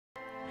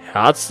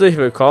Herzlich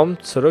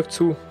willkommen zurück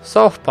zu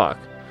South Park.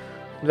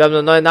 Und wir haben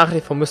eine neue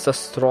Nachricht von Mr.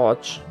 Strauch.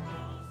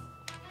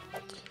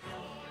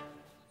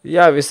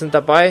 Ja, wir sind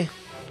dabei,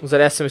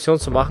 unsere erste Mission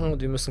zu machen und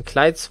wir müssen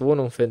Clydes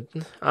Wohnung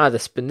finden. Ah,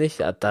 das bin ich.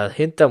 Ja,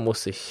 dahinter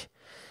muss ich.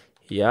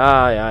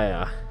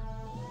 Ja.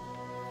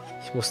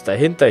 Ich muss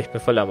dahinter, ich bin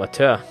voll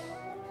Amateur.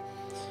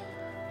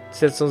 Das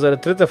ist jetzt unsere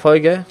dritte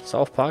Folge,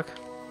 South Park.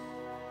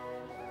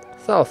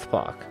 South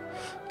Park.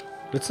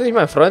 Willst du nicht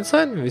mein Freund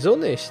sein? Wieso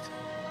nicht?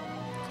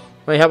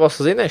 Ich habe aus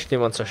Versehen echt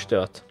jemand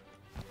zerstört.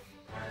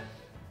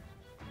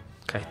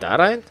 Kann ich da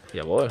rein?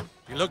 Jawohl.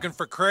 You looking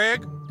for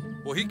Krieg?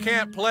 Well, he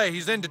can't play.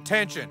 He's in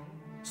detention.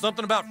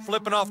 Something about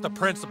flipping off the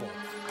principal.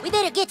 We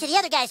better get to the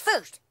other guys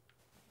first.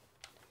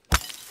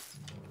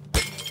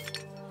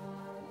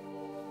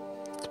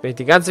 Jetzt bin ich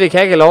den ganzen Weg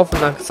hergelaufen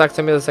und dann sagt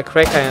er mir, dass der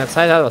Craig keine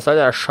Zeit hat. Was soll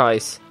der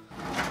Scheiß?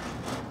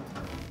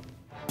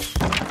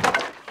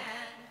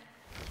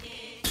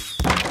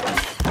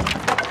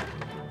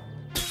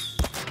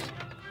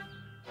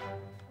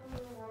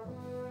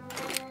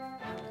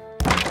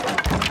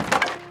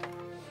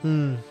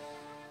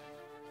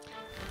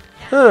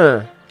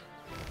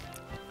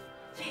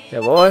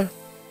 Jawohl.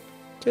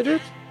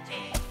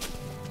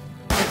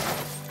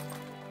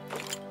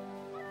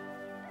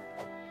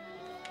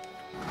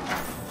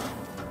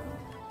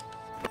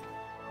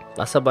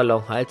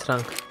 Wasserballon,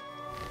 Heiltrank.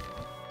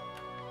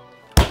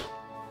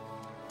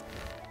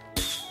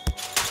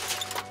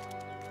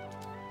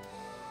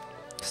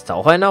 Ist da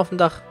auch einer auf dem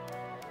Dach?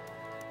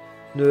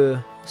 Nö,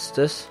 was ist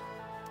das?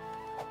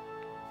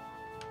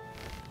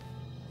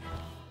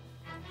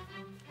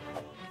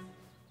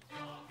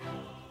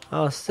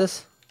 Ah, was ist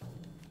das?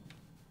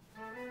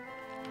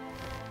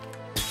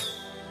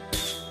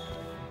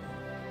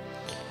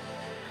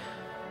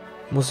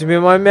 Muss ich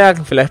mir mal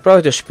merken. Vielleicht brauche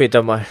ich das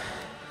später mal.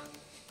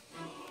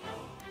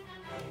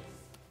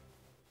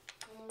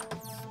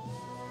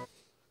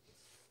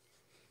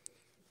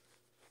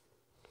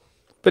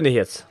 Bin ich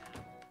jetzt?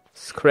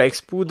 Das ist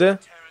Craigs Bude.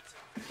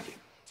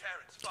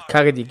 Die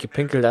Karre, die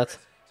gepinkelt hat.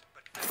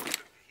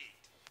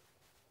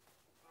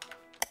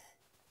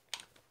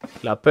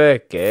 Klappe,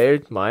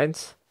 Geld,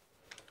 meins.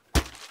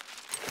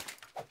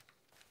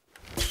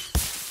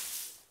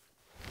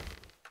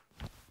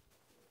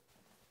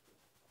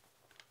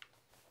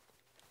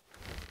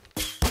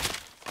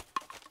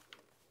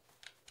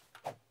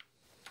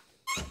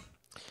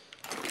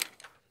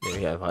 Nehme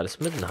ich einfach alles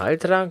mit. Ein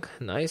Heiltrank.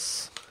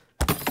 Nice.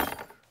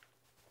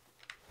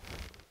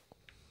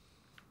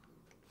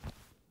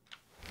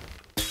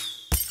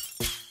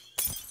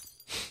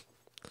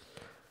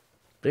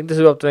 Bringt das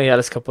überhaupt, wenn ich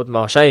alles kaputt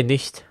mache? Wahrscheinlich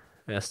nicht.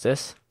 Wer ist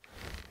das?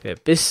 Wer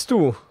bist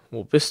du?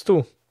 Wo bist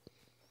du?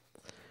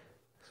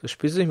 So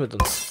spielst du nicht mit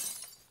uns.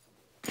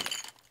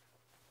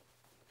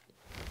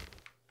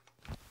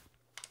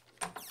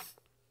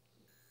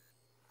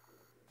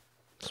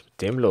 Was ist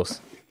mit dem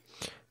los?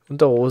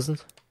 Unterhosen.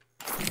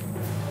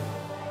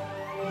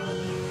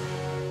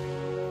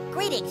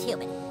 Greetings,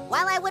 human.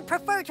 While I would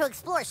prefer to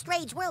explore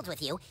strange worlds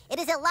with you, it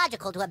is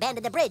illogical to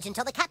abandon the bridge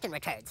until the captain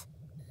returns.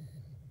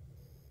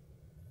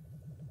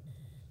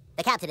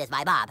 The captain is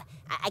my Bob.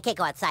 I can't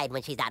go outside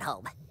when she's not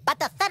home. But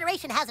the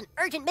Federation has an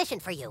urgent mission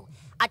for you.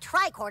 A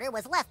tricorder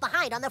was left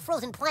behind on the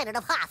frozen planet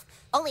of Hoth.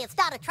 Only it's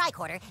not a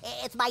tricorder,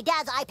 it's my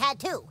dad's iPad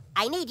 2.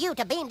 I need you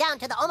to beam down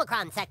to the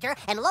Omicron sector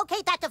and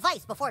locate that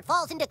device before it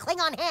falls into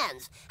Klingon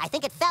hands. I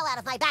think it fell out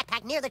of my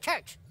backpack near the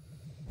church.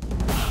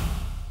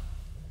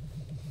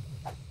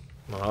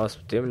 Was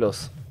ist mit dem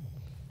los?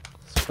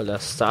 Ist voll der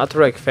Star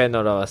Trek Fan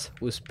oder was?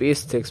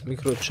 USB-Sticks,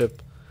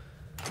 Mikrochip.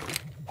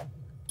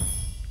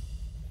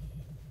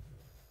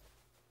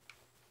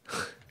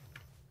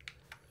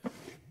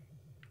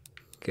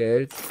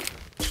 Geld.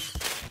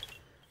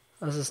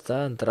 Was ist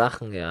da? Ein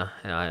Drachen, ja.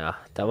 Ja.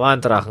 Da war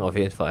ein Drachen auf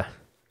jeden Fall.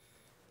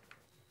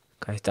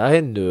 Kann ich da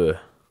hin? Nö.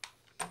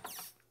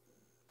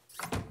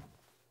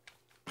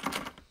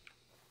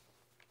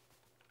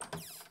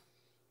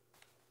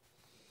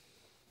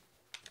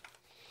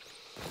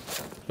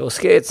 Los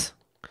geht's.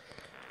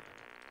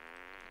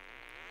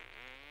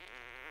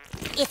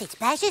 If it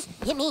splashes,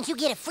 it means you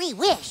get a free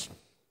wish.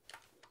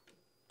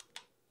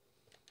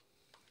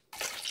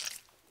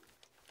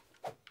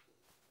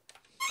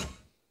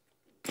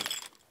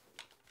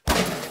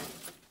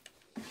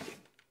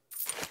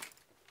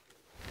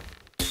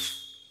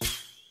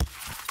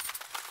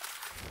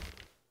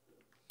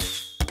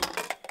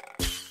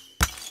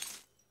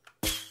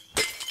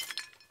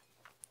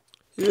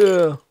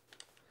 Yeah.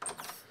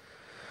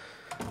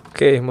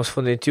 Okay, ich muss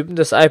von den Typen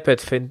das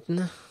iPad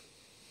finden.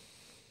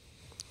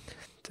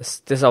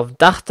 Das auf dem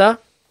Dach da.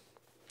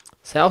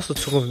 Sah ja auch so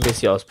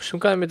zukunftsmäßig aus.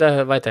 Bestimmt kann er mir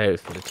da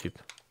weiterhelfen, der Typ.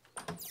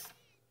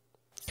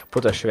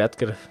 Kaputter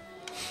Schwertgriff.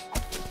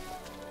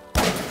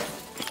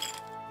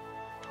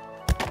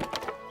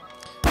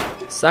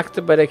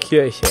 Sagte bei der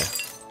Kirche.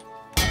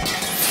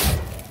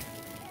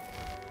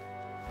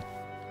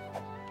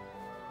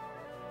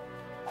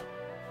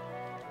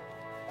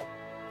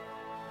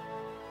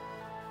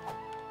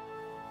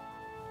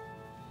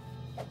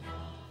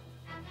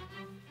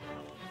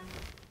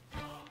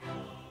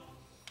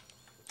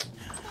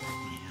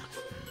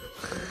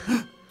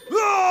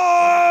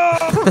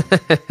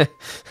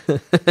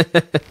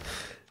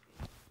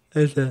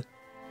 Alter.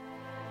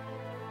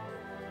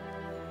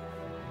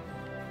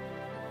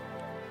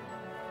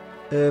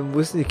 Wo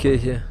ist denn die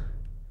Kirche?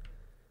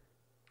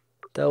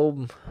 Da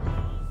oben.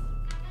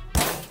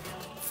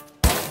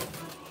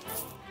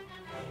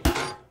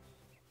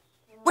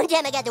 One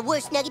time I got the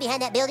worst snuggie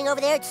behind that building over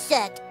there. It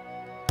sucked.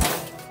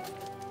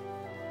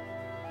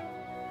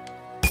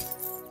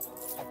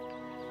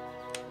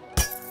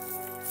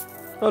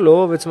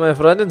 Hallo, willst du meine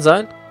Freundin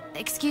sein?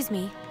 Excuse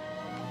me.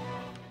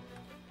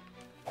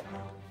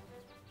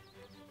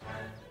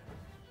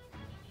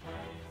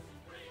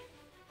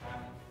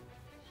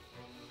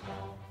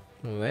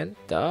 Moment,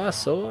 da,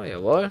 so,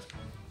 jawohl.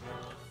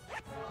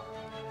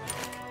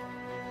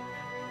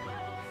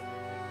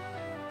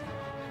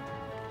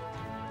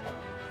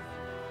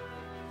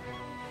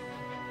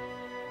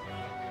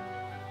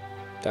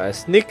 Da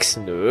ist nix,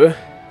 nö.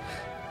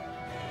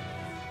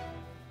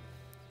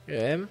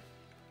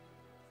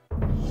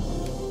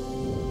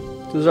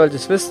 Du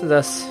solltest wissen,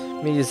 dass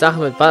mir die Sache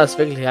mit Ballast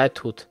wirklich leid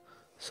tut.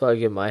 So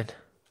allgemein.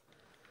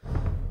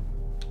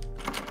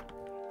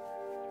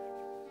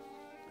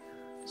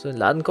 So, in den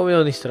Laden komme ich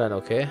noch nicht rein,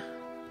 okay?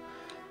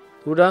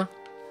 Du da?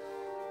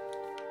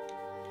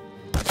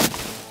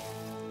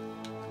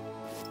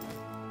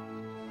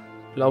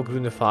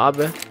 Blau-grüne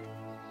Farbe.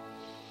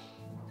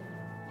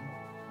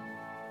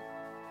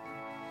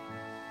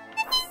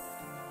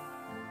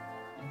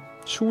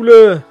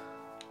 Schule!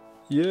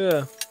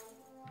 Yeah!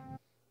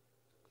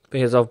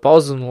 Bin jetzt auf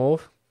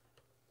Pausenhof.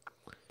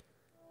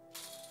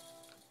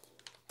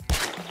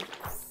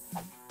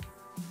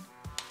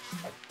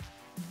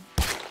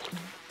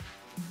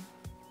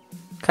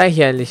 Kann ich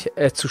hier eigentlich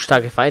zu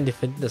starke Feinde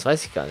finden? Das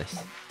weiß ich gar nicht.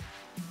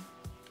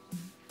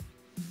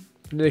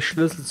 Nur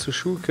Schlüssel zur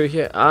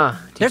Schulkirche. Ah,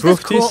 die There's this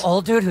cool Gruftis.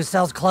 old dude who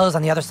sells clothes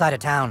on the other side of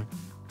town.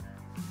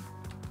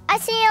 I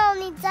see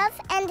only death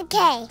and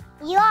decay.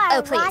 You are Oh,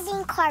 a please.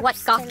 rotting corpse. What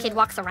to goth me. kid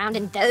walks around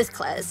in those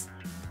clothes?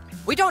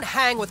 We don't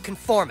hang with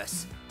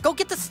conformists. Go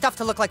get the stuff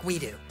to look like we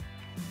do.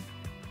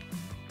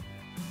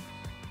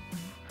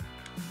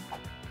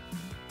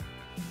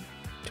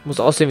 Ich muss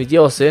aussehen wie die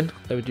aussehen,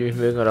 damit die mich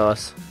mögen oder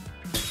was?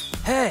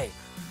 Hey,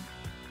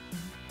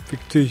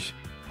 Fick dich.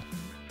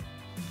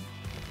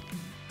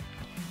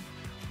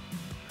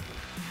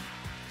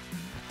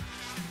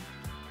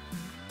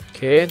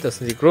 Okay, das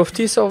sind die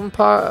Gruftis auf dem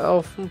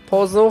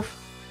Pausenhof.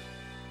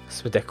 Was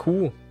ist mit der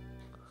Kuh?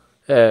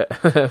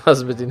 Was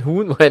ist mit den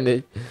Huhn, meine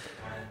ich?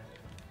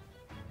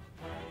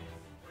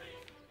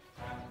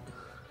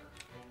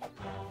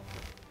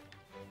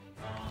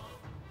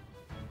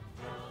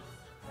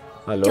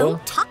 Hallo?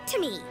 Don't talk to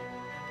me.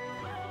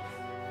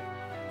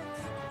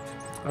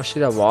 Da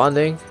steht da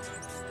Warning.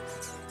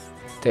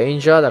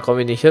 Danger, da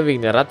komme ich nicht hin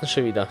wegen der Ratten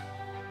schon wieder.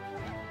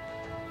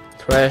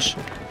 Trash.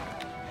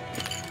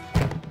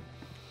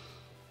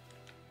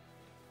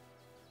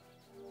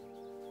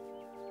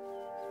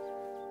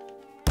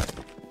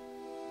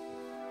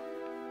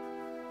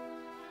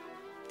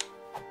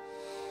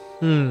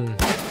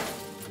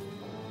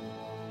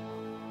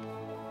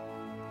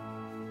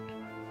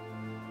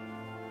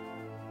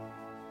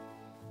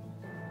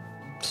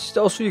 Das sieht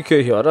aus wie die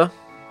Kirche, oder?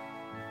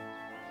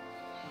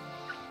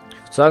 Ich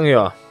würde sagen,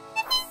 ja.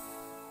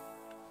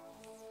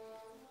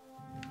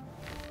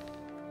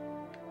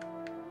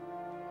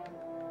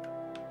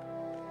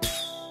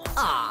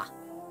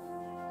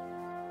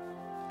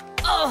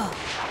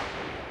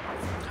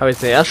 Habe ich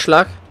jetzt einen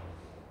Erstschlag?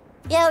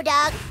 Yo,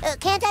 Doc,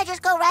 can't I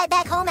just go right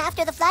back home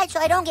after the flight so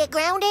I don't get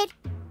grounded?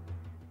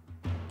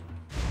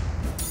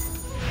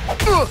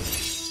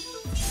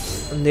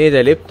 Nee,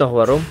 der lebt noch.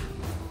 Warum?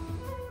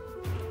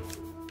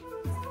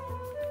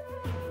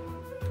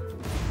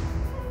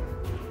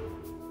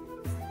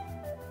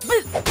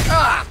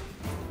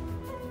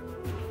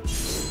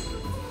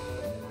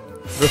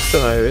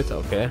 Rüstung erhöht,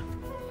 okay.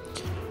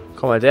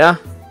 Komm mal, der.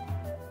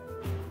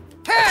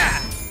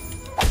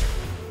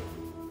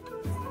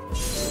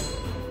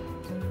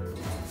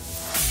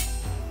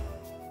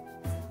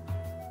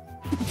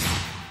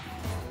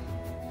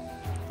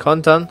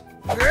 Kontern.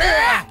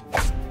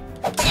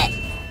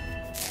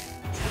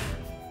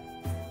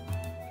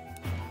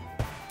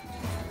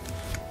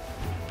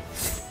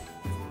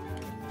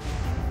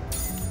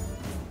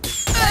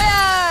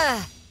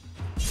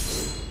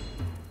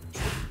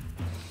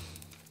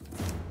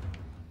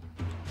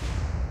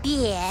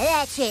 Yeah,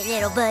 that's it,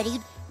 little buddy.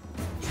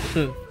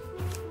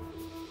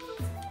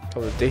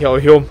 Komm, dich hau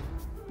ich um.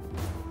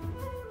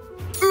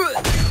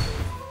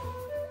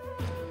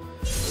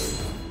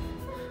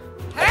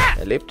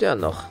 Er lebt ja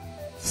noch.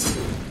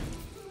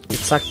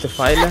 Gezackte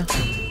Pfeile.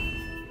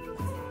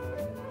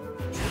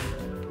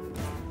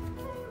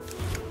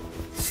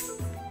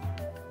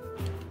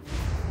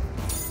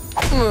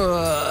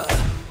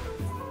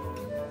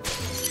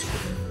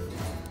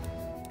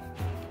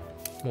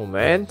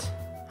 Moment.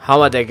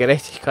 Hammer der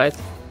Gerechtigkeit.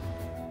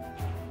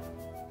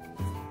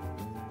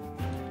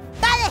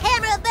 By the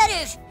hammer of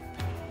butters!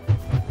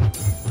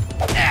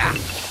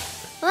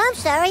 Oh, I'm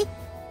sorry.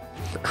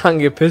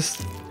 Angepisst.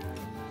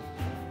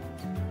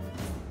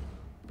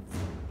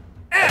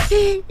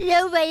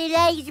 Nobody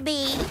likes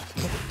me.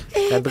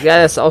 Dein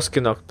Begehrt ist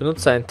ausgenockt.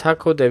 Benutze einen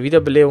Taco der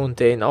Wiederbelebung,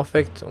 der ihn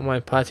aufweckt, um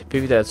ein paar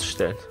TP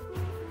wiederherzustellen.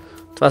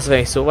 Und was,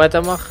 wenn ich so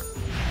weitermache?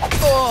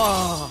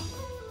 Oh.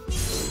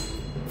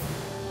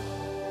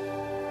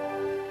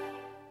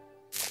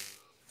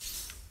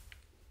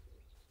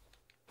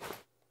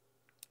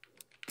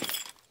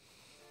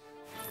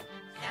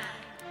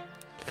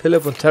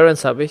 Philipp und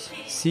Terrence habe ich.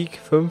 Sieg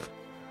 5.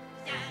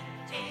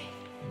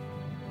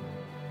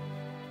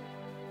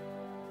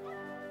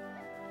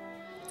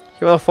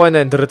 Ich war vorhin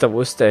ein Dritter.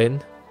 Wo ist der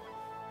hin?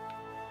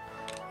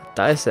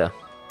 Da ist er.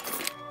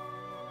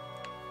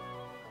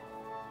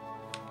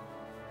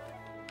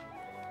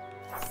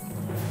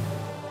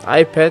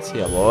 iPad,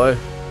 jawohl.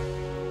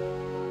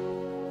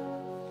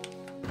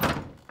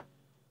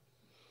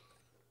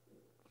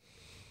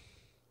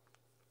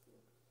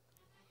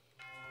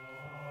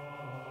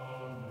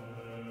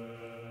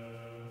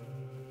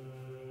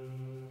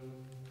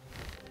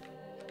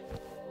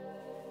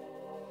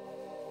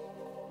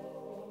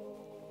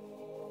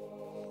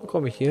 Wo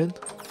komme ich hier hin?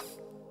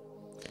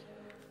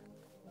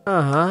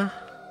 Aha.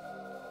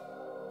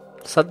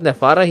 Was hat denn der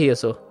Fahrer hier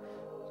so?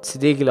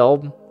 CD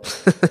glauben.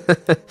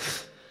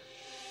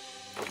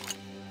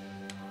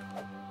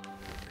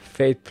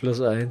 Fate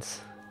 +1.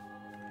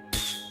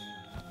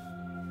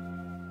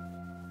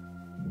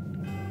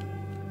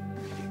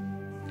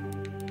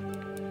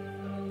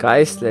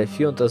 Geist, Level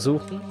 4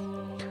 untersuchen.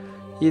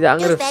 Jeder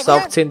Angriff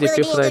saugt 10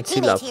 DP von deinem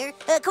Ziel ab. Can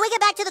we get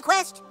back to the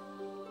quest?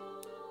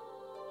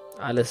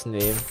 Alles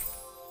nehmen.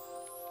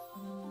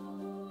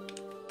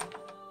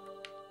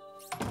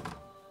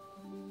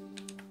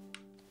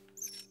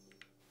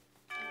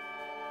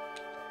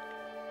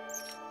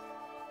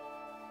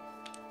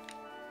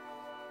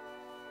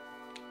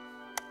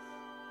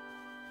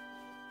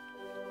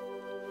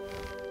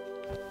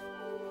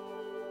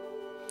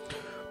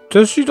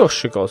 Das sieht doch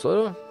schick aus,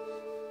 oder?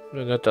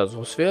 Wenn das da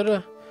so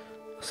wäre.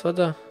 Was war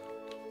da?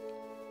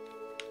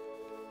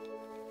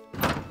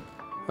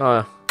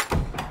 Ah.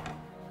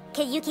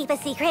 Can you keep a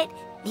secret?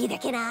 Neither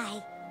can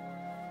I.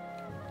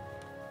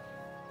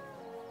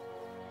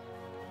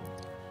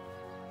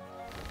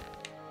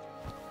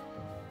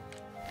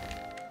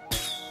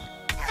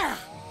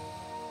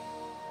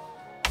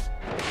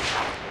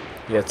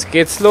 Jetzt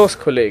geht's los,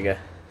 Kollege.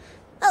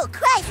 Oh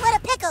Christ, what a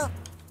pickle!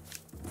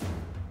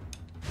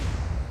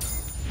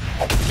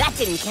 That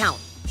didn't count.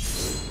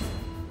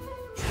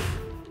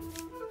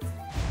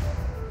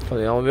 Komm,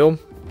 den hauen wir um.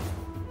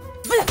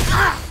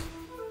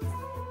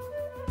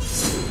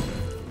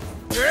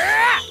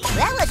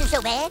 That wasn't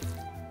so bad.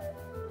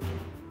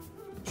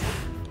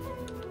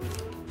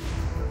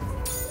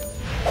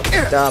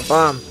 Da,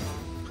 bam.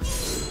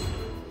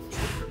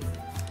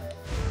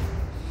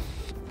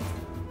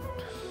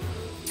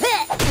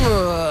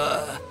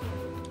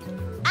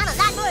 I'm a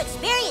lot more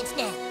experienced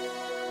now.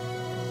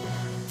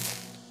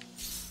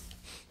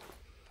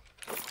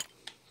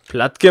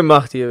 Platt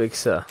gemacht, ihr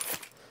Wichser.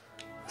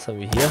 Was haben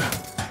wir hier?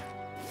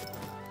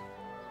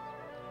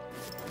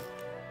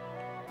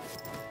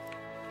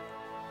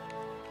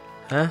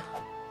 Hä?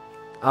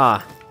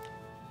 Ah.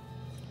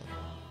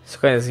 Das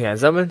kann ich jetzt nicht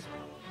einsammeln.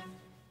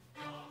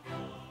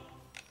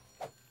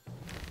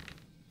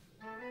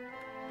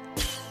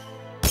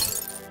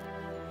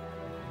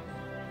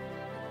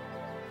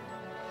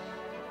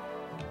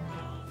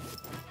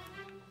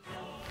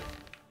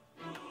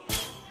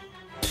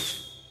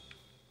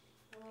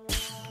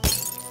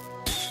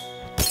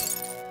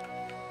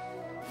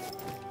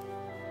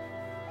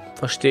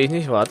 Verstehe ich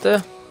nicht,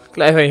 warte.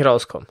 Gleich, wenn ich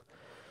rauskomme.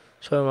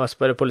 Schauen wir mal, was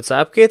bei der Polizei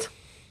abgeht.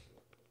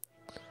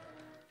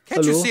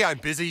 Can't you Hallo? see I'm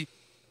busy?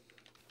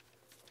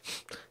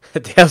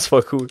 Der ist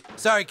voll cool.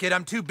 Sorry, kid,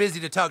 I'm too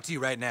busy to talk to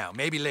you right now.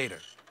 Maybe later.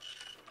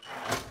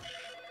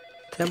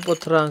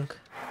 Tempotrank.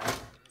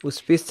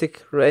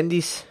 Usbistik.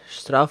 Randys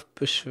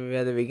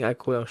Strafbeschwerde wegen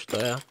Alkohol am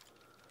Steuer.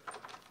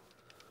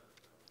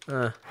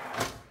 Ah.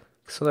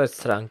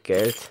 Gesundheitstrank,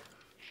 Geld.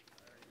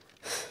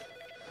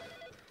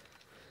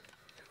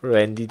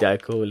 Randy, der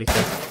Alkoholiker.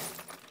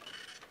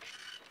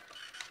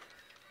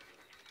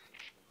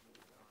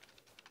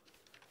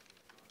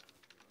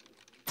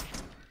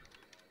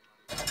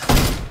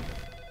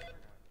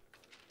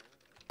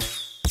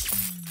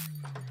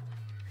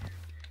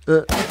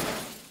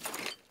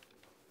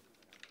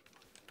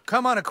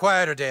 Come on a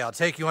quieter day. I'll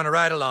take you on a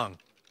ride along.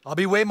 I'll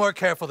be way more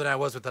careful than I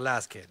was with the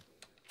last kid.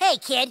 Hey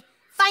kid,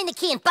 find the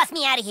key and bust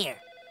me out of here.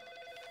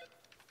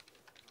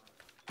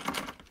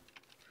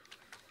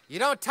 You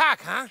don't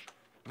talk, huh?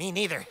 Me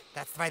neither.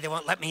 That's why they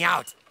won't let me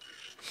out.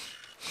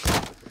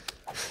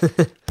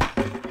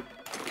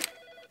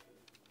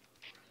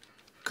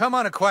 Come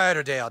on a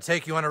quieter day. I'll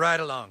take you on a ride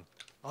along.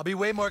 I'll be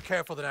way more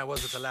careful than I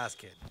was with the last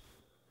kid.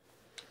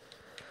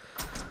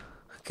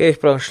 Okay, ich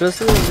brauche einen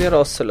Schlüssel, um sie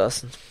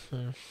rauszulassen.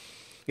 Gehen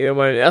wir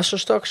mal in den ersten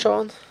Stock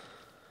schauen.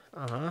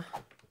 Aha.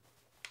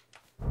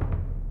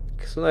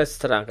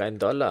 Gesundheitstrank,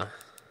 $1.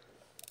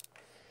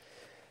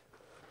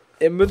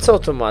 Im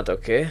Münzautomat,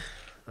 okay.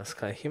 Was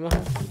kann ich hier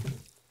machen?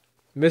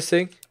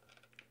 Missing.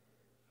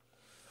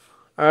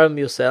 Arm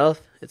yourself.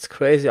 It's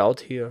crazy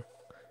out here.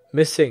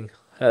 Missing.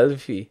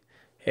 Healthy.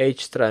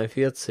 Age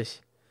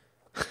 43.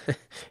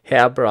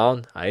 Hair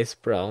brown. Eyes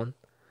brown.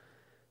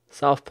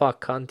 South Park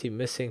County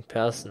Missing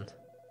Person.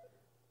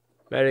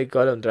 Mary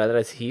Gollum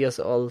 33 years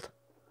old.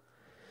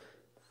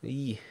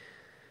 Wie?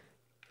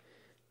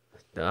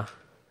 Ja.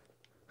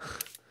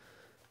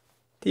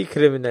 Die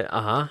Kriminellen.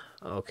 Aha.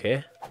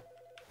 Okay.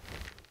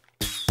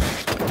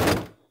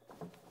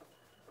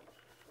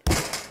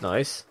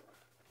 Nice.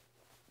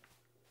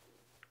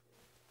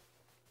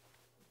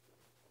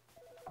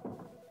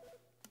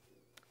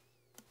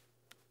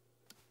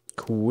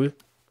 Cool.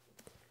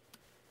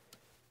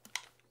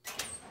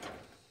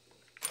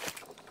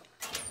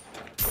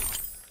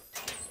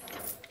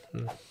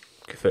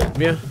 Gefällt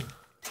mir.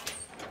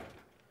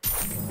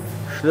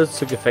 Schlüssel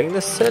zur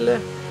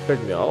Gefängniszelle.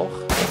 Gefällt mir auch.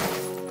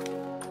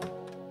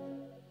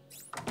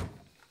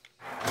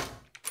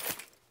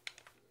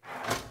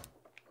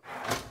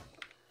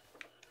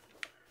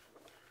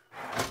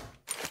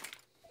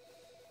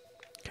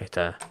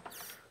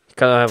 Ich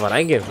kann da einfach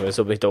reingehen. Ich weiß,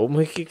 ob ich da oben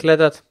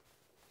geklettert.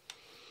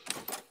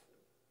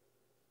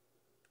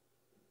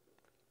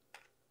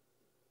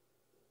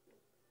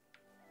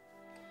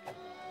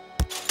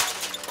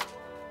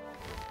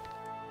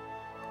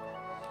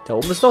 Da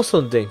oben ist noch so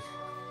ein Ding.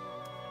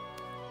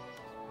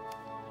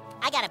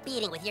 I got a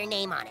beating with your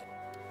name on it.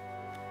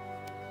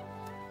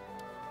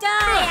 Die,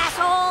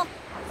 asshole!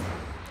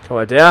 Guck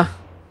mal, der.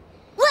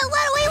 Well, what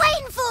are we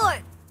waiting for?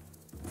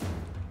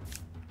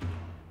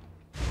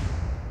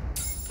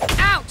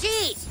 Ow,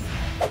 jeez!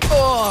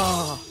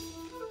 Oh!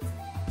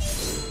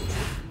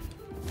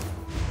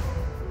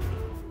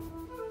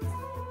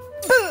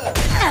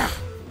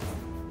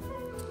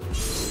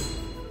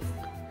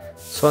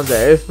 Das waren der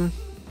Elfen.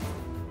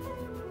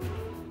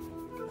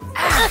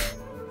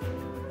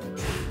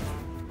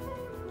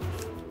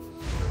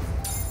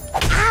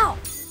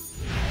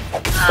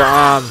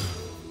 Bam.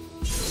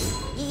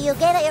 You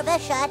gave it your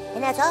best shot,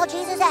 and that's all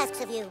Jesus asks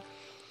of you.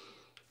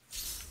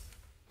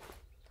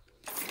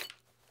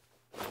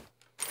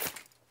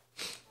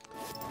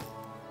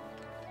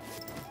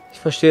 Ich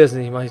verstehe es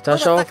nicht. Ich mach die Who the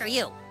Tasche auf. fuck are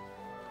you?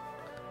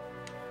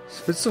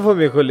 Was willst du von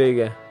mir,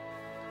 Kollege?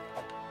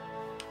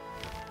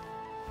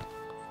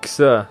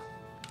 So.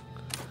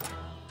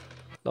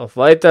 Lauf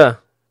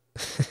weiter.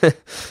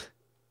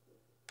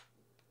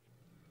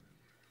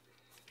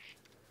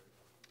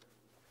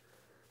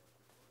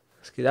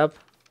 Was geht ab?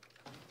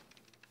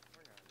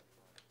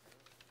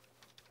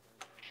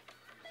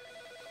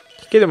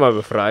 Ich geh dir mal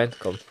befreien,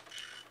 komm.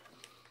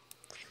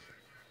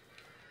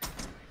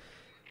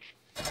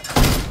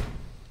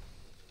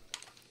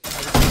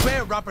 I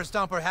swear Romper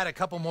Stomper had a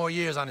couple more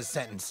years on his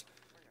sentence.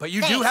 But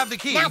you do Thanks. have the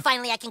key. Now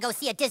finally I can go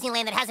see a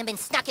Disneyland that hasn't been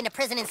snuck into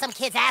prison in some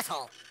kid's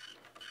asshole.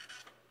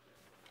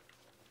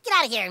 Get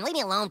out of here and leave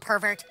me alone,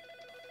 pervert.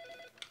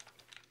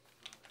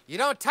 You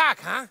don't talk,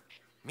 huh?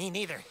 Me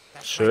neither.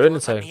 That's why Schön, you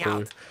ist won't ein let me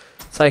Kumpel. out.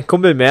 Ist ein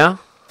Kumpel mehr.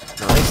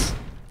 Nice.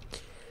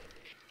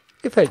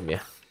 Gefällt mir.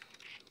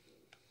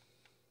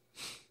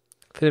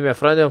 Finde mehr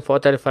Freunde und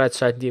Vorteile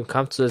freischalten, die im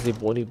Kampf zusätzliche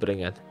Boni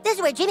bringen. This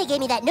is where Jimmy gave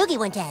me that noogie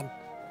one time.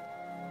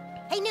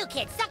 Hey, new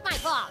kid, suck my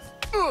balls.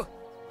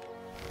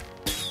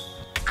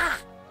 Ah.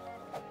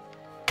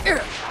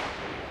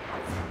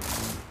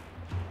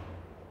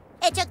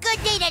 It's a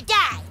good day to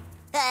die.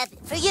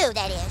 For you,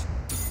 that is.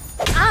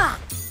 Ah.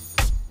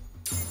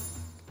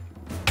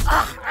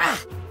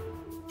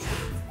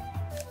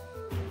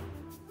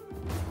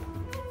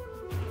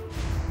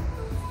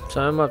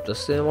 Schauen wir mal, ob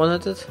das den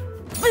one-hitted.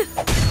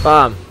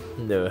 Bam.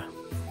 Nö.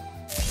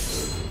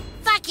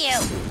 Fuck you.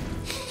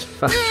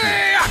 Fuck you.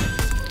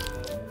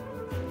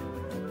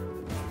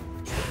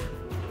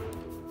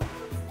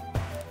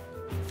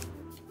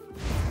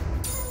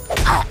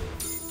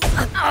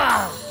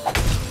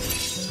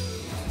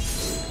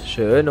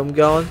 Schön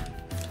umgehauen.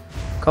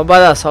 Komm,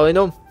 Ballas, hau ihn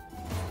um.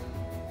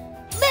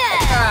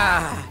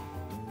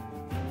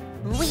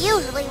 We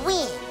usually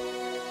win.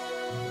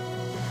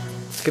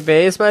 Es gibt mir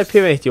jedes Mal IP,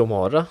 wenn ich die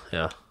umhaue, oder?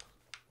 Ja.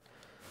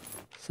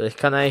 So, ich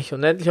kann eigentlich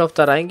unendlich oft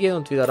da reingehen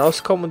und wieder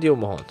rauskommen und die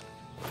umhauen.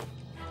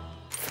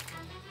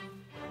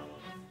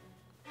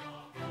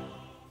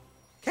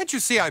 Can't you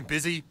see I'm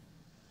busy?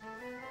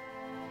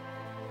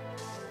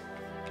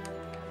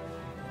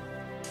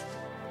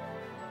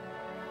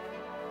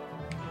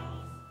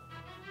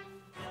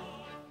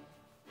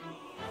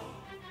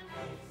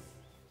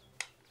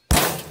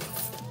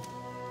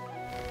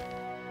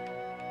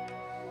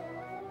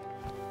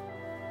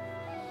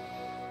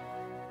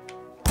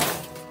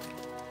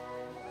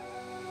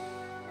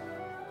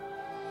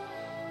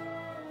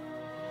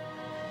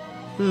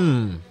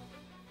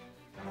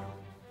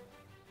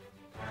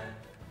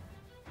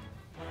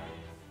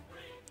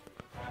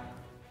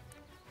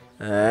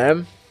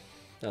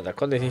 Ja, da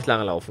konnte ich nicht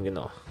lange laufen,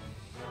 genau.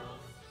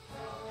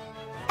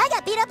 I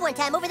got beat up one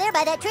time over there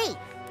by that tree.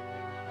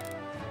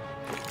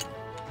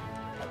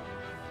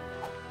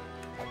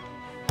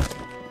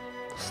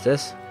 Was ist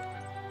das?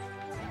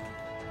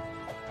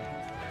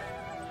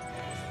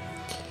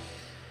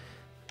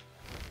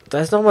 Da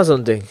ist noch mal so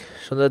ein Ding.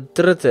 Schon der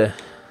dritte.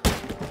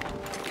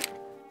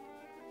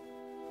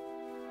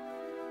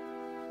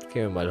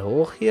 Gehen wir mal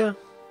hoch hier.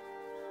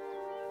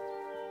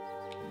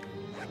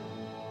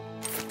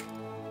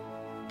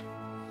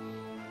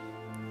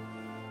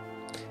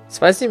 Ich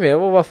weiß nicht mehr,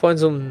 wo war vorhin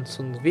so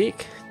ein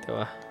Weg. Der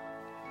war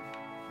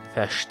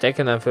versteckt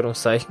in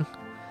Anführungszeichen.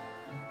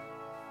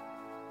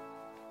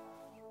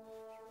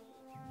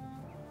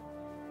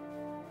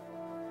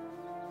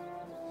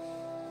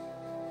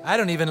 I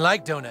don't even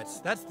like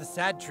donuts. That's the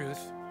sad truth.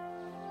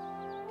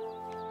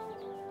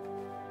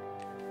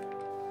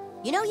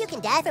 You know you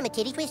can die from a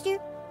titty twister?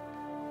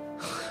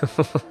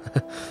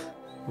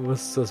 Du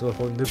wusstest, dass man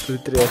von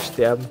Nippeldreher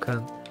sterben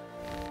kann.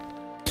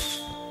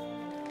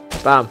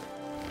 Bam.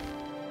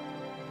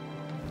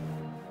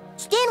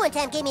 Stan one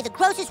time gave me the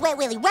grossest wet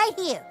willy right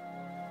here.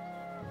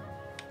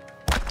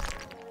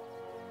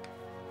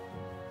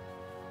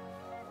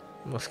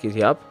 Was geht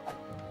hier ab?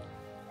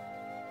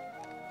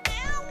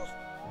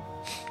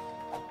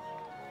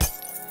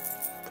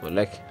 Oh,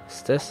 leck. Was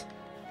ist das?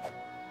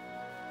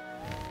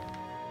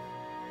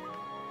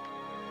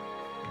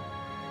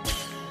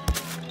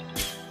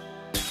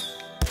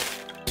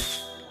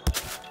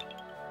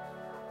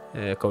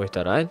 Komme ich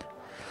da rein?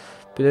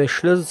 Bin der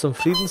Schlüssel zum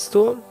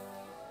Friedensturm?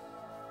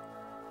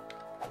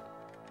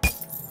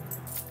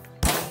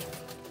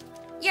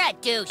 You're a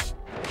douche.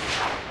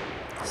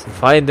 Das sind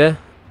Feinde.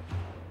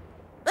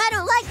 I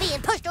don't like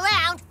being pushed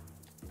around.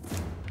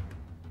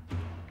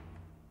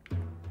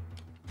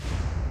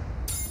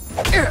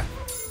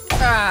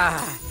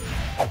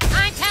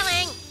 I'm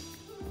telling.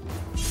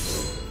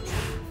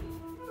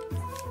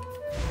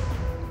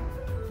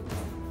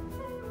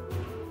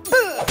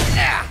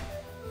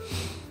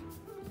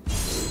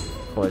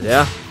 Oh,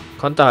 der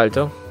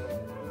Konterhaltung.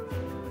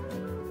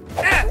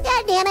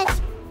 God damn it.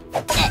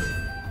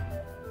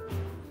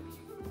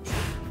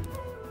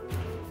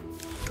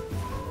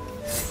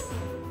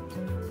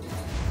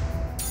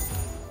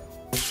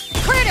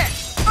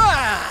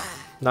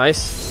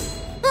 Nice.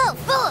 Oh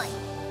boy.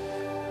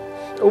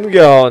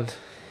 Umgehauen.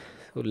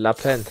 Du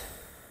Lappen.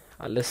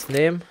 Alles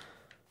nehmen.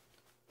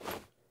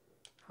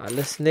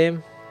 Alles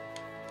nehmen.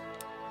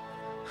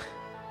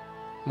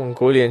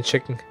 Mongolien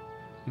Chicken.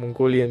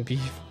 Mongolien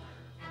Beef.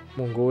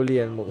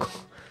 Mongolien.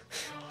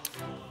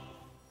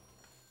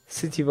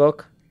 City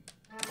Walk.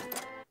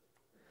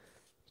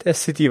 Der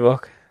City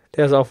Walk.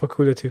 Der ist auch ein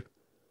cooler Typ.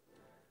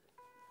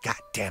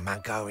 Goddamn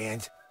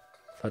Mongolians.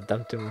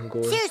 Verdammte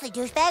Mongolen. Seriously,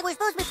 douchebag, we're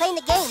supposed to be playing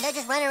the game. They're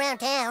just running around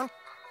town.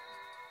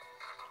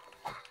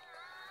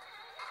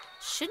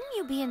 Shouldn't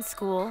you be in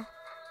school?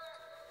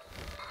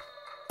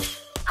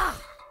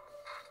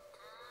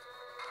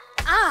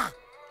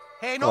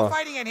 Hey, no Oh.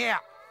 fighting in here.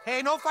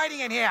 Hey, no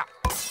fighting in here.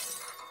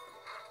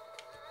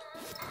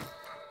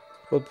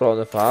 Gut,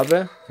 braune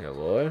Farbe.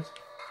 Jawohl.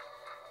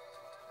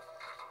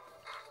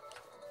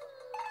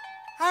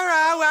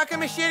 Hello,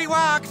 welcome to Shitty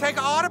Walk. Take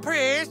an order,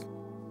 please.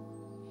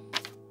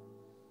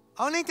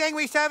 Only thing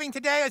we're serving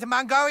today is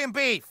Mongolian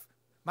beef.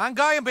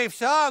 Mongolian beef,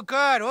 so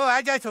good. Oh,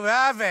 I just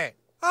love it.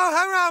 Oh,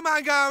 hello,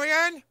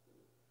 Mongolian.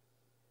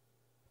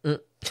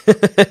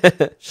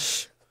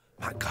 Shh.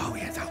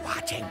 Mongolians are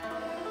watching.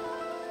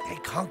 They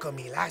conquered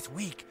me last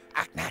week.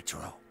 Act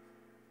natural.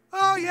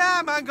 Oh,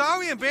 yeah,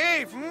 Mongolian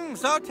beef.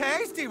 So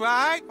tasty,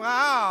 right?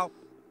 Wow.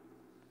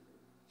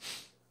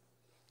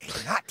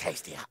 It's not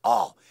tasty at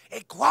all.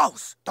 It's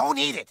gross. Don't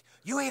eat it.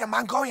 You eat a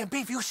Mongolian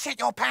beef, you shit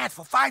your pants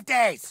for 5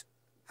 days.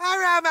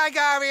 Hello,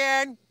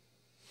 Mongolian.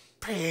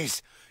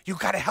 Please, you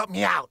gotta help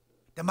me out.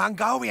 The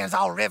Mongolians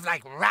all live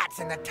like rats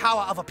in the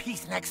tower of a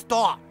piece next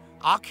door.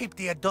 I'll keep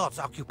the adults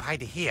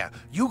occupied here.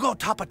 You go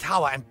top a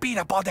tower and beat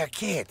up all their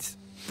kids.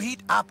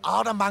 Beat up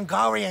all the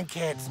Mongolian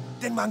kids.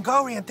 Then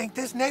Mongolian think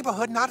this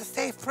neighborhood not a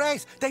safe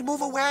place. They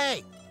move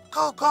away.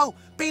 Go,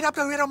 beat up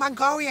the little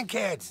Mongolian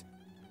kids.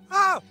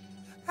 Oh,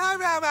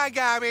 hello,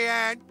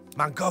 Mongolian.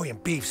 Mongolian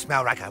beef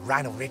smell like a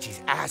Rhino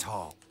Richie's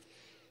asshole.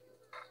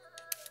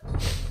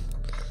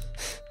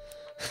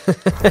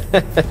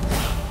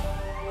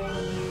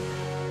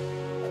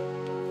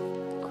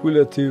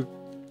 Cooler Typ.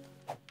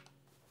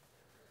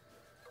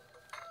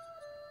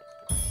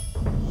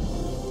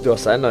 Du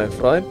hast einen neuen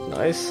Freund.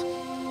 Nice.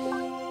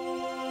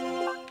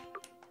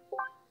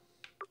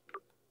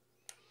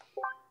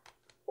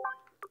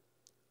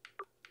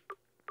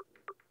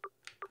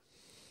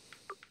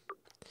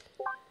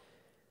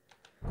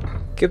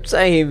 Gibt's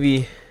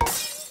eigentlich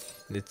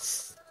eine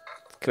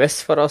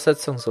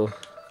Quest-Voraussetzung so?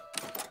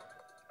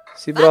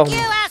 Sie Fuck brauchen. you,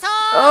 asshole!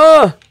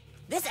 Oh!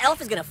 This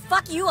elf is gonna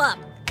fuck you up.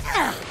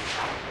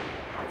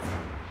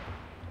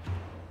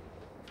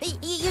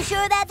 You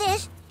sure about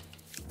this?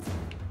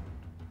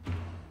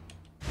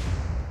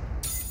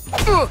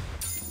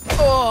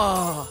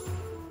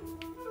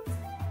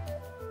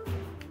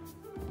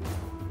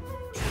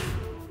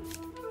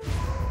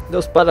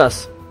 Los,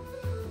 Butters.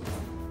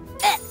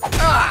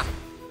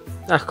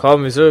 Ach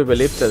komm, wieso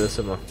überlebt er das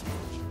immer?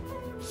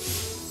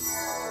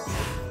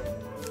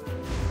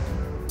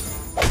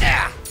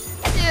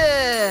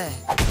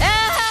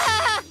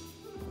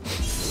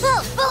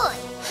 Oh boy!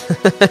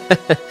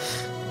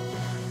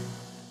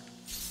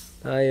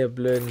 Ah, ihr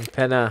blöden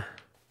Penner.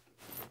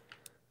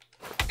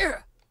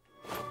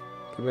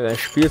 Gib mir dein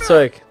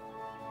Spielzeug.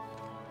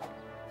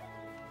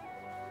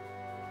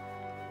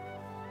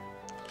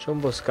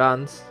 Jumbos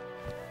Gans.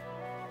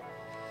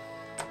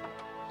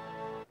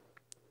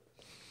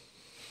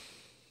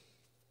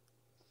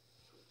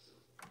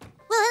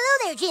 Well, hello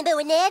there, Jimbo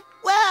and Ned.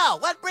 Well,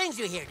 what brings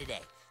you here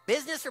today?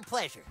 Business or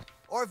pleasure?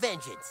 Or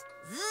vengeance?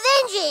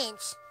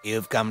 Vengeance!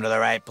 You've come to the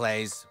right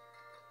place.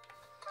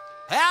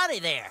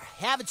 Howdy there.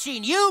 Haven't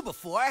seen you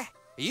before.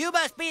 You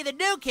must be the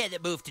new kid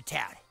that moved to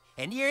town.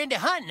 And you're into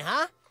hunting,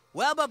 huh?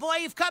 Well, my boy,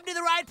 you've come to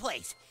the right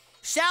place.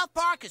 South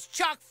Park is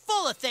chock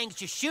full of things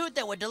to shoot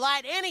that would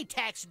delight any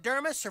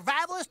taxidermist,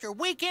 survivalist, or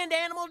weekend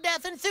animal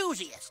death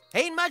enthusiast.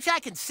 Ain't much I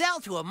can sell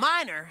to a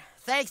minor,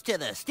 thanks to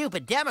the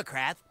stupid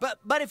Democrats,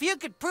 but if you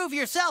could prove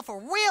yourself a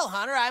real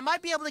hunter, I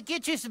might be able to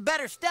get you some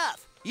better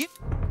stuff.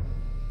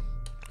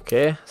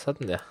 Okay, was hat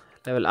denn der?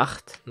 Level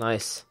 8,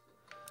 nice.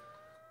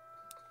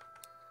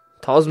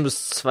 1000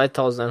 bis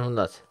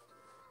 2100.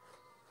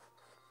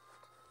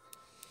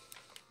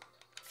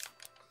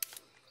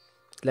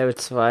 Level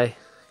 2,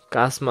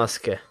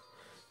 Gasmaske.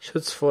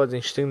 Schutz vor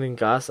den stinkenden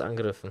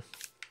Gasangriffen.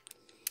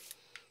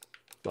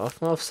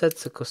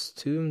 Waffenaufsätze,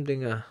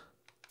 Kostümdinger.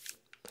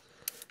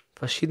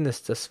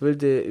 Verschiedenes, das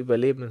wilde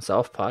Überleben in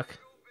South Park.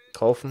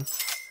 Kaufen.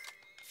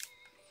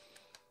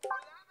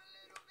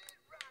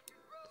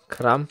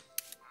 Kram.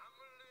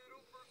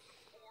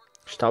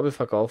 Staubel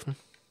verkaufen.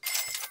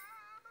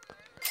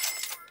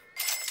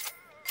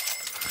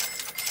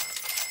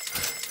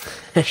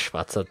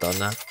 Schwarzer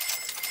Donner.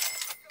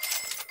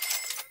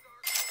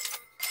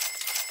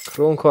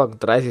 Kronkorken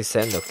 30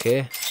 Cent,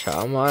 okay.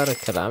 Schau mal,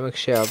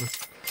 Keramikscherben.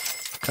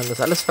 Ich kann das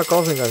alles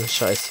verkaufen, den ganzen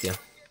Scheiß hier.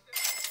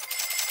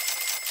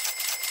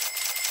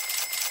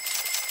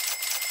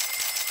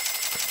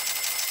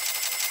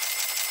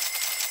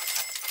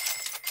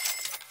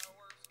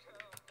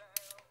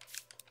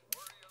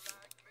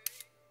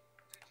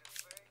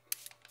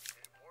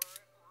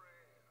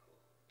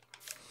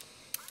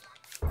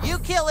 You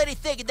kill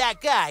anything in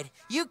that guide,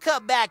 you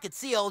come back and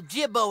see old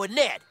Jimbo and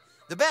Ned.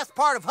 The best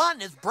part of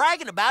hunting is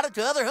bragging about it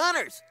to other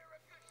hunters.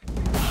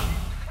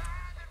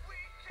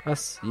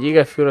 Was?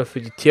 Jägerführer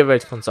für die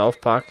Tierwelt von South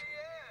Park?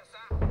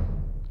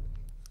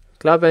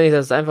 Glaub ja nicht,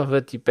 dass es einfach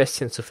wird, die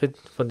Bestien zu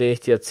finden, von denen ich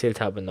dir erzählt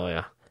habe,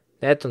 neuer.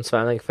 Nett und zwei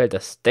anderen gefällt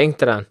das. Denk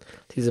dran,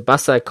 diese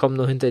Bastarde kommen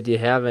nur hinter dir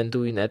her, wenn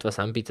du ihnen etwas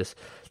anbietest,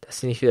 das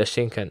sie nicht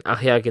widerstehen können.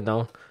 Ach ja,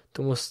 genau.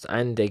 Du musst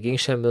einen der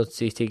Gegenstände benutzen,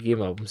 die ich dir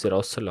gegeben habe, um sie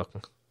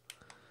rauszulocken.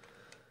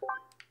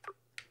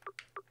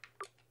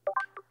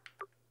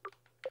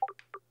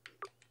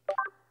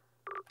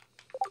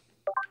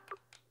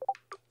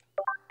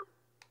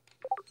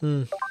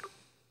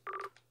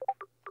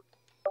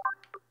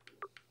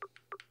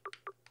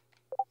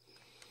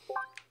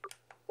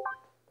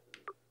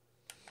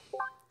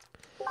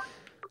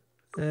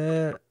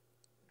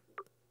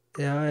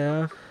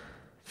 Ja.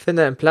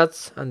 Finde einen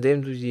Platz, an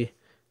dem du die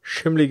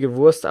schimmlige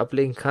Wurst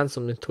ablegen kannst,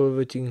 um den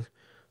tollwütigen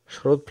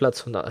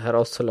Schrotplatz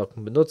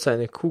herauszulocken. Benutze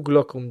eine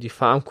Kuhglocke, um die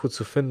Farmkuh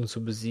zu finden und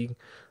zu besiegen.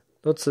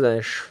 Nutze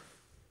deine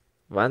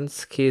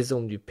Schwanzkäse,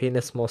 um die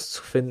Penismaus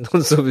zu finden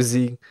und zu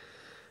besiegen.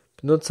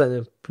 Benutze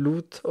eine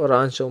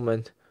Blutorange, um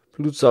einen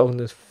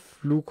blutsaugenden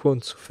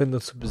Flughund zu finden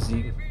und zu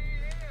besiegen.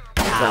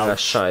 Langer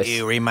Scheiß.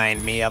 You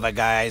remind me of a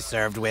guy I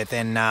served with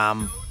in,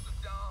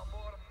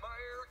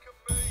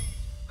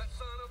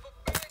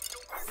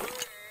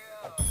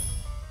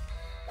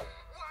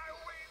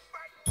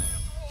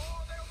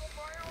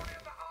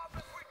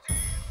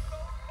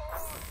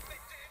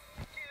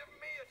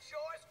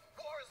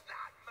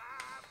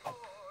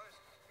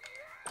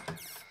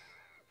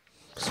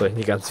 Was soll ich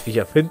die ganzen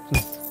Viecher finden?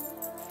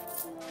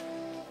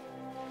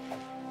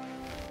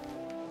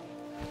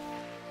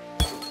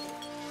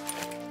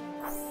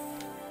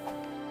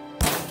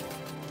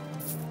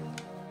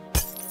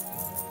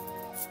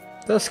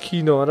 Das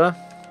Kino, oder?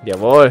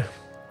 Jawohl.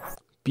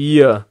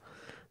 Bier.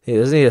 Nee,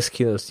 das ist nicht das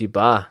Kino, das ist die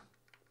Bar.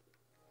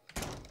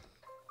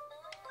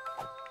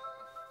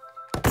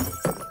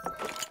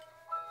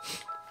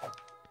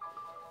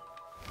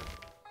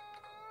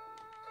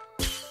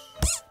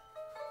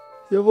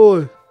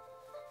 Jawohl.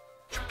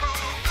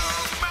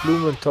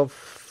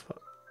 Blumentopf.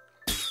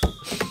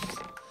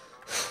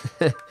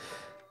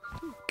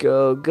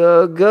 Go,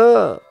 go,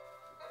 go.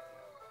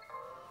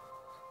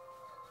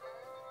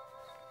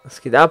 Was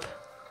geht ab?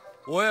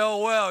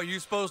 Well, you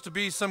supposed to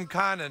be some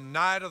kind of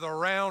knight of the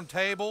round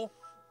table?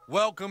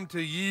 Welcome to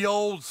ye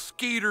old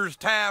Skeeter's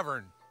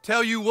Tavern.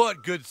 Tell you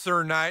what, good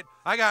Sir Knight,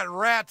 I got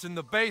rats in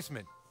the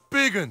basement.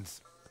 Big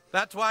uns.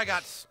 That's why I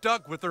got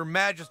stuck with Her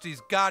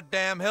Majesty's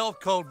goddamn health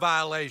code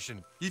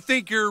violation. You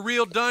think you're a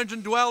real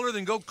dungeon dweller?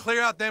 Then go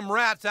clear out them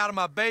rats out of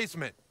my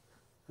basement.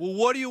 Well,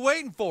 what are you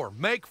waiting for?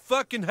 Make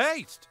fucking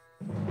haste.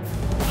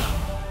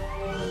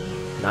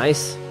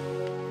 Nice.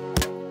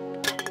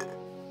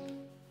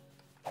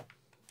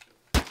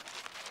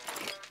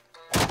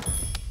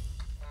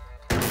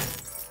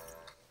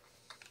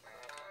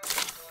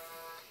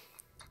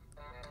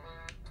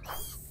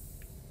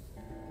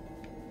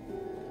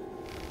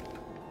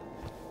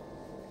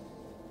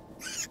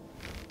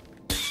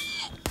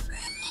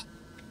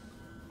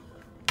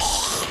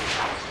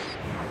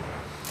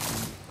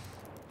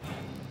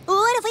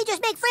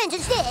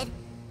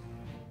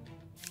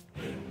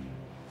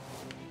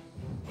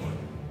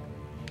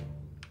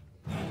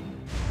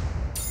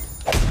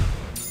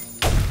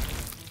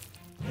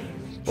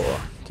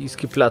 Die ist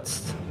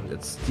geplatzt.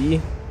 Jetzt die.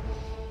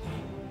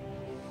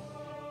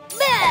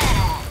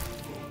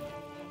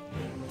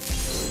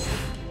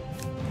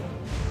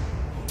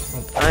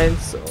 Und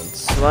 1 und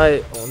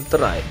 2 und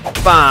 3.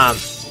 Bam!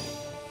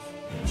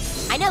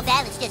 I know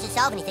violence doesn't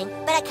solve anything,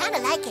 but I kinda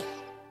like it.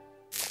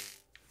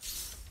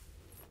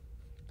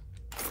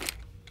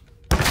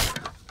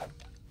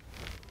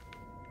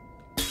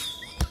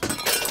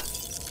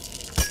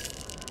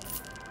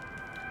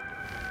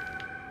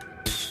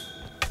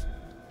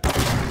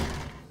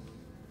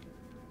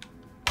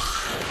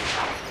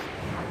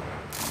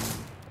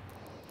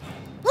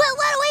 Well,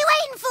 what are we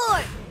waiting for?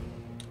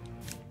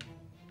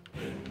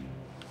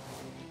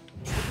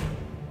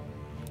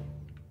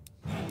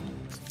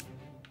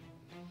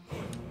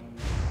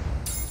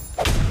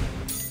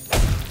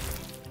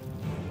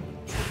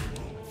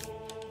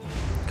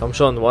 Komm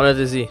schon,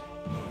 one sie.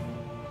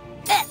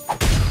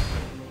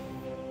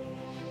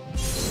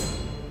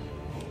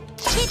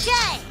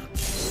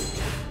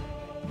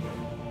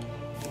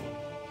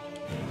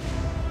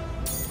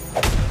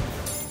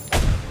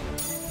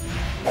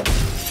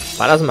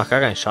 War das macht gar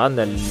keinen Schaden,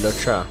 der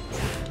Lutscher.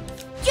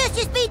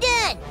 Justice be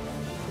done!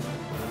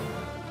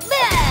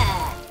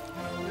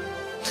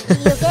 You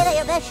gave it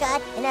your best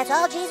shot, and that's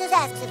all Jesus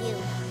asks of you.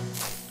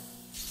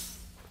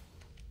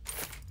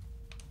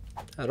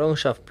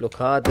 Errungenschaft,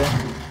 Blockade.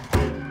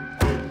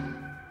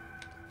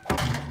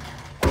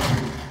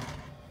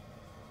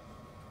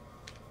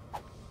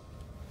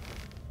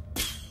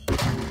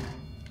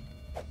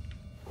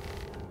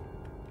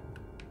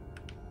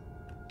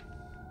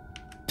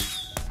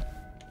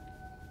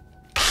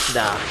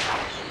 Da.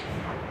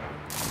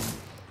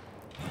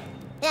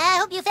 I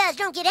hope you fellas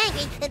don't get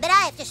angry, but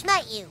I have to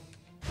smite you.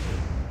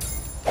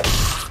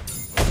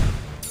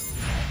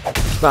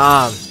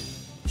 Bam.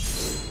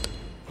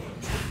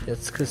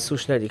 Jetzt kriegst du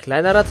schnell die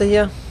kleine Ratte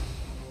hier.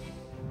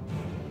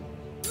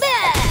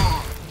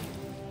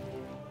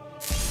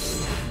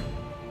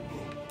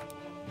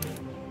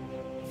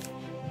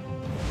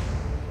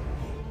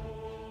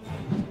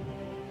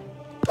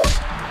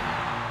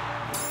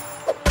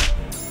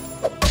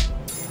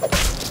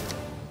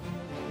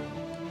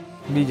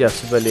 Lydia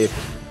hat überlebt.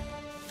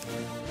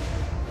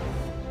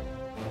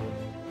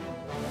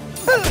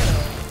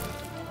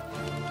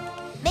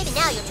 Maybe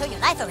now you'll turn your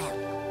life around.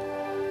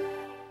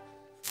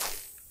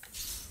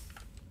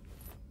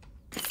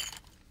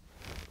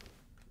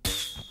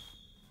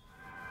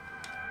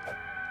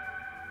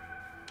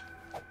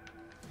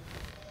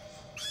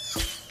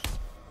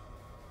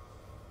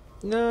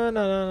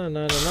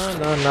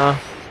 Na.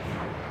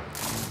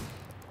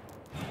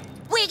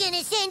 We're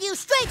gonna send you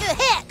straight to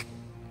heck!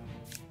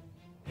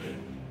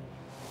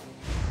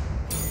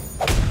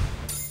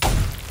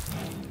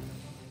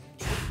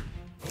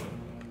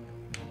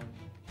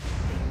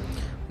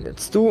 Und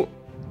jetzt du.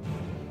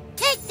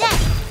 Take that!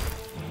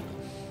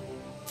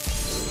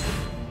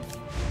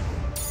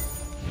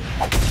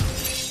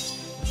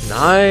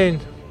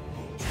 Nein.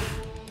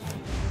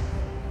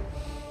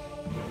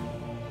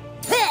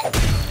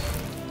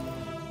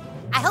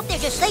 I hope they're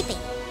just sleeping.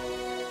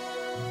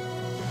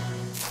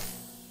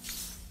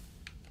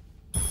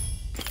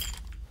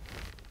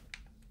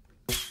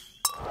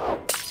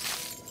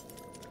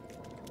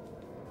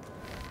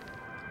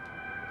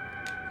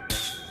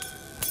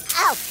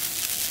 Ow!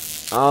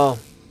 Oh.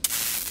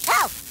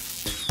 Ow!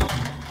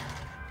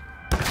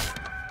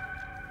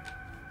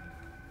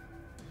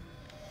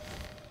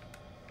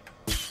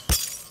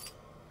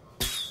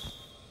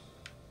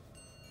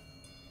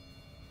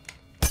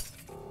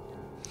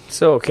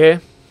 So, okay.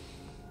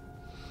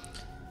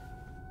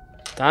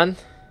 Dann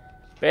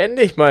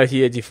beende ich mal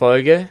hier die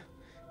Folge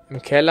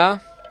im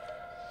Keller.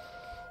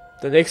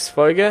 Der nächsten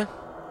Folge.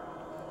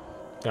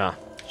 Ja,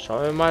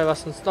 schauen wir mal,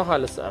 was uns noch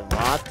alles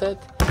erwartet.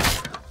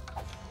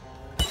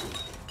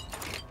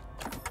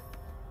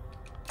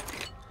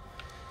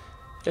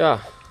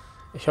 Ja,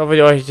 ich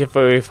hoffe, euch hat die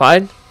Folge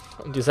gefallen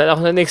und ihr seid auch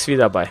in der nächsten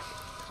wieder dabei.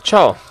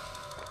 Ciao.